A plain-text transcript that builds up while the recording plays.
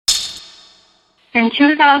In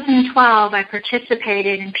 2012, I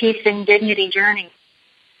participated in Peace and Dignity Journey.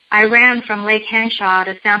 I ran from Lake Henshaw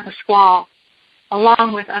to San Pasquale,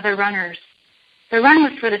 along with other runners. The run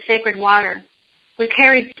was for the sacred water. We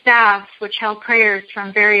carried staffs which held prayers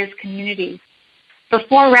from various communities. The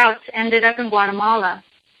 4 routes ended up in Guatemala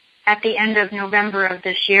at the end of November of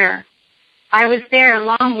this year. I was there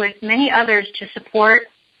along with many others to support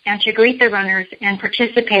and to greet the runners and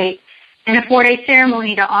participate in a 4-day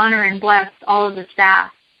ceremony to honor and bless all of the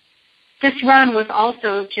staff. This run was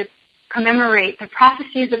also to commemorate the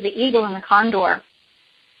prophecies of the eagle and the condor.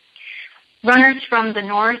 Runners from the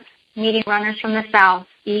north meeting runners from the south,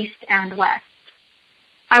 east, and west.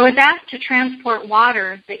 I was asked to transport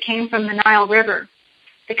water that came from the Nile River.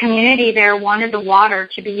 The community there wanted the water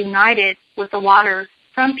to be united with the water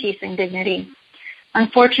from Peace and Dignity.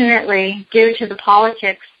 Unfortunately, due to the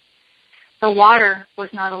politics, the water was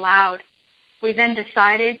not allowed. We then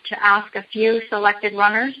decided to ask a few selected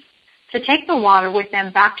runners to take the water with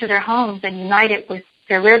them back to their homes and unite it with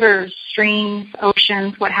their rivers, streams,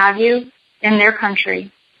 oceans, what have you, in their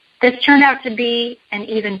country. This turned out to be an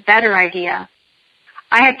even better idea.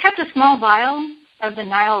 I had kept a small vial of the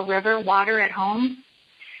Nile River water at home,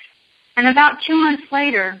 and about 2 months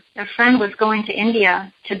later, a friend was going to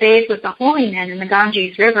India to bathe with the holy men in the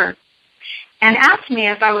Ganges River, and asked me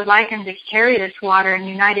if I would like him to carry this water and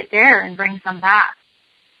unite it there and bring some back.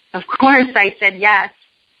 Of course, I said yes.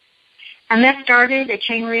 And this started a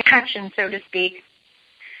chain reaction, so to speak.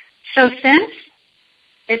 So since,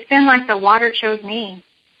 it's been like the water chose me,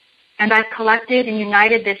 and I've collected and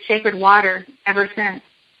united this sacred water ever since.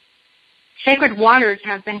 Sacred waters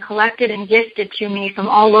have been collected and gifted to me from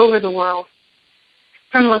all over the world,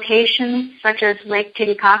 from locations such as Lake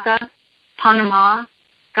Titicaca, Panama,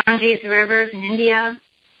 Ganges rivers in India,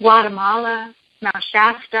 Guatemala, Mount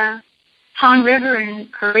Shasta, Han River in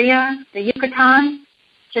Korea, the Yucatan,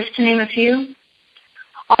 just to name a few.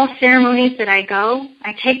 All ceremonies that I go,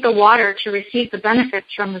 I take the water to receive the benefits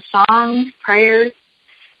from the songs, prayers,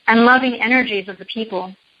 and loving energies of the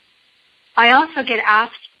people. I also get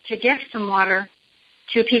asked to gift some water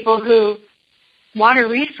to people who water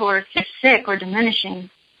resource is sick or diminishing.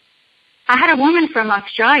 I had a woman from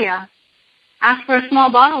Australia ask for a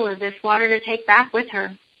small bottle of this water to take back with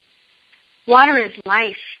her. Water is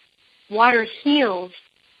life. Water heals.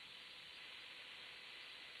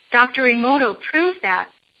 Dr. Emoto proves that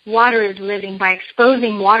water is living by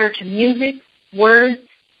exposing water to music, words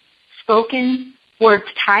spoken, words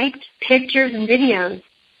typed, pictures, and videos.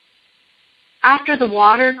 After the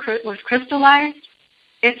water was crystallized,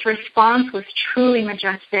 its response was truly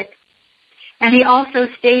majestic. And he also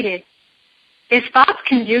stated, if thoughts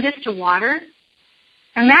can do this to water,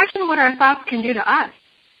 imagine what our thoughts can do to us.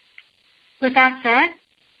 With that said,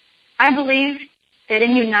 I believe that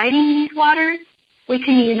in uniting these waters, we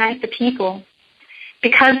can unite the people,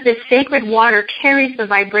 because this sacred water carries the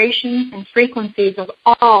vibrations and frequencies of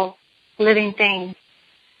all living things,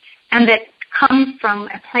 and that come from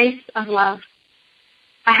a place of love.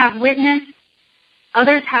 I have witnessed,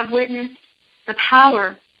 others have witnessed the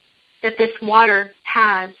power that this water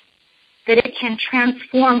has, that it can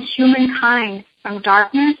transform humankind from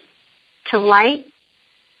darkness to light,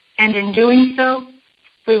 and in doing so,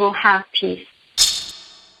 we will have peace.